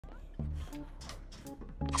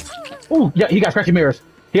Oh, yeah, he got scratchy mirrors.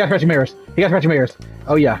 He got scratchy mirrors. He got scratchy mirrors.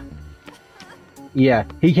 Oh, yeah. Yeah,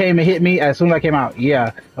 he came and hit me as soon as I came out.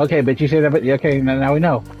 Yeah. Okay, but you said that, but okay, now we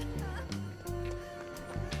know.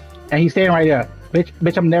 And he's staying right there.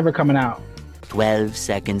 Bitch, I'm never coming out. 12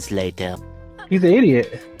 seconds later. He's an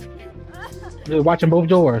idiot. Just watching both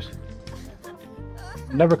doors.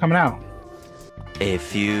 I'm never coming out. A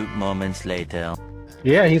few moments later.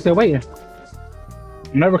 Yeah, he's still waiting.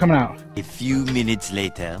 I'm never coming out. A few minutes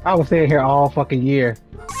later. I was staying here all fucking year.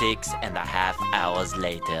 6.5 hours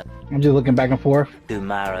later. I'm just looking back and forth.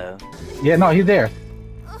 Tomorrow. Yeah, no, he's there.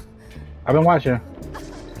 I've been watching.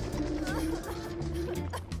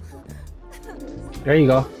 There you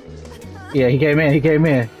go. Yeah, he came in. He came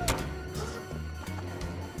in.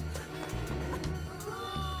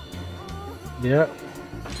 Yep.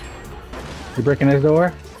 You breaking his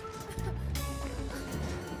door?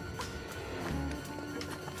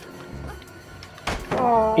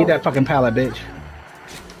 Oh. Eat that fucking pallet, bitch.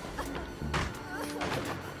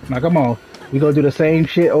 Now come on. We gonna do the same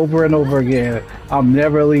shit over and over again. I'm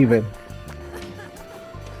never leaving.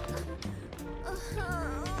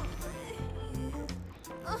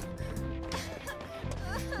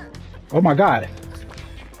 Oh my god.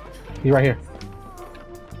 He's right here.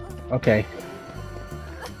 Okay.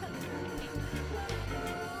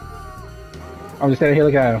 I'm just standing here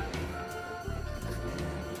looking at him.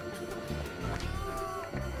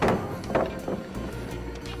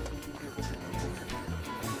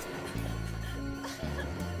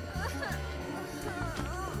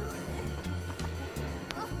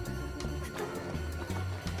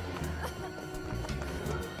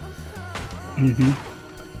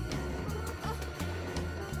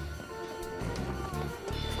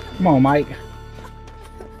 Come on, Mike.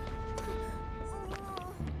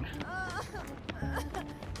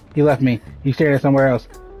 He left me. He stared at somewhere else.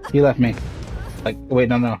 He left me. Like, wait,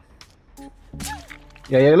 no.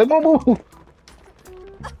 Yeah, look, move.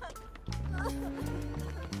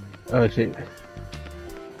 Oh, shit.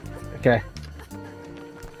 Okay.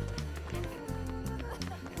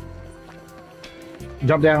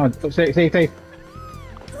 Jump down. Safe.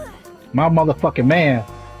 My motherfucking man.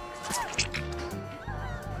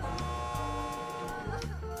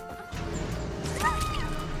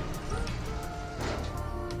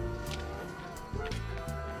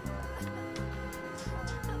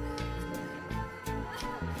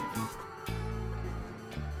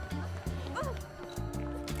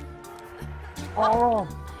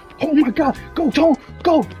 Oh my god! Go, Joe!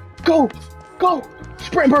 Go!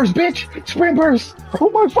 Sprint burst, bitch! Sprint burst! Oh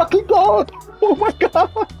my fucking god! Oh my god!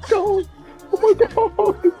 Go! Oh my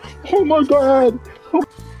god! Oh my god! Oh.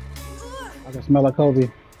 I can smell like Kobe.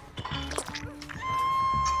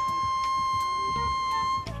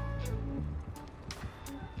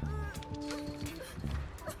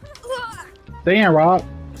 Stay in, Rob.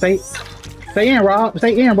 Stay in, Rob.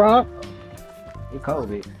 Stay in, Rob. Hey,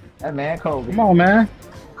 Kobe. That man Kobe. Come on, man.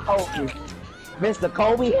 Kobe. Mr.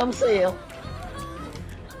 Kobe himself.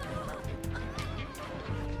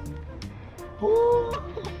 Ooh.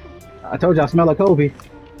 I told you I smell like Kobe.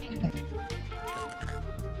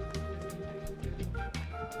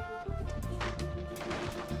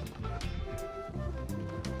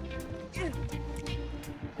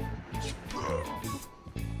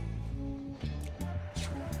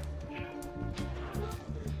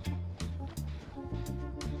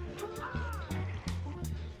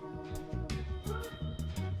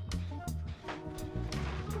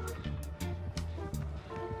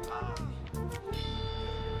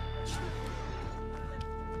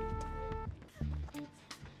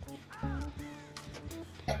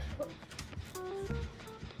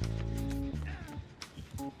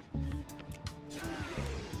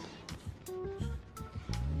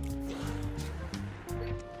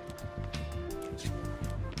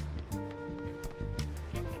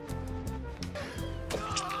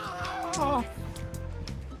 Oh.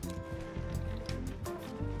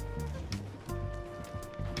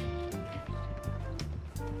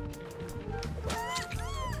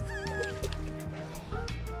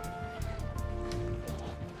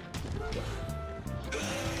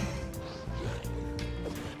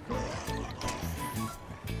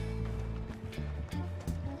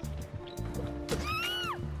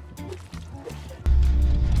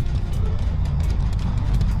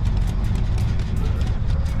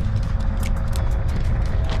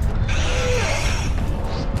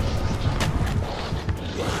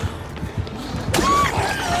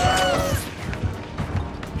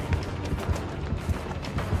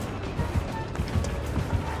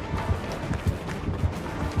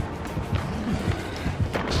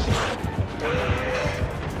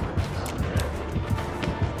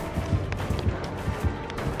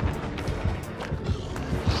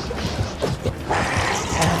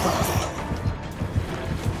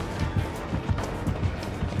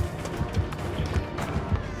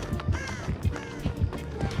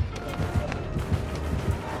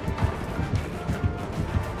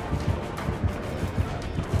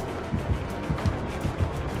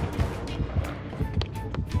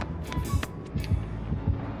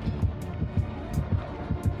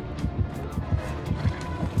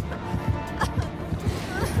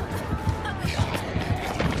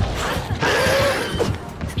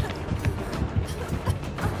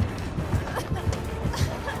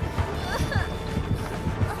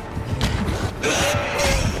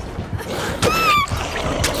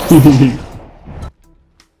 Oh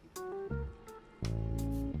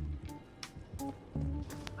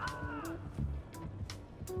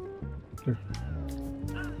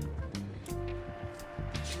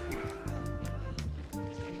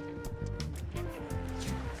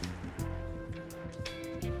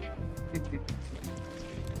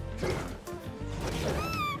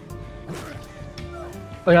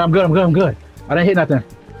yeah, I'm good. I didn't hit nothing.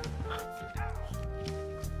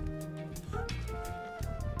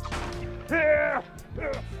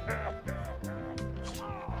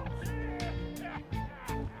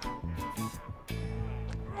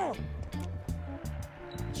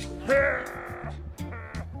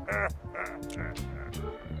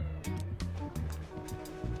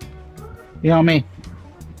 You know me.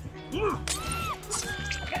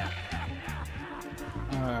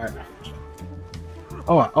 Alright.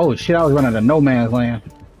 Oh shit, I was running to no man's land.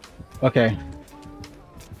 Okay.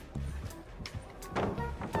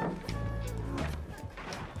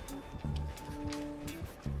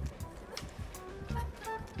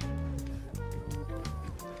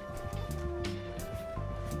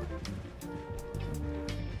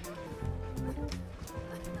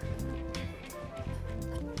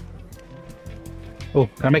 Oh,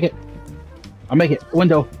 can I make it? I'll make it.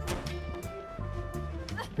 Window.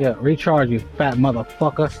 Yeah, recharge, you fat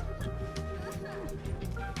motherfucker.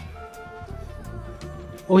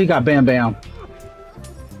 Oh, he got Bam Bam.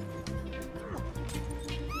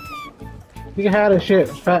 You can have that shit,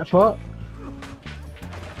 fat fuck.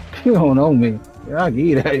 You don't know me. Yeah, I'll give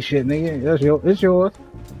you that shit, nigga. That's it's yours.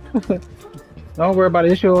 Don't worry about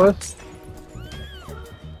it, it's yours.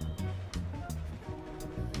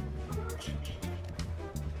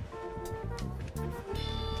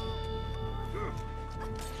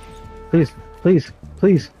 Please.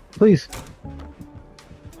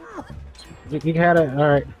 You can have it.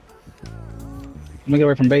 Alright. Let me get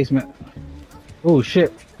away from basement. Oh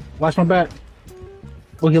shit. Watch my back.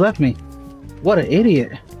 Oh, he left me. What an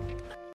idiot.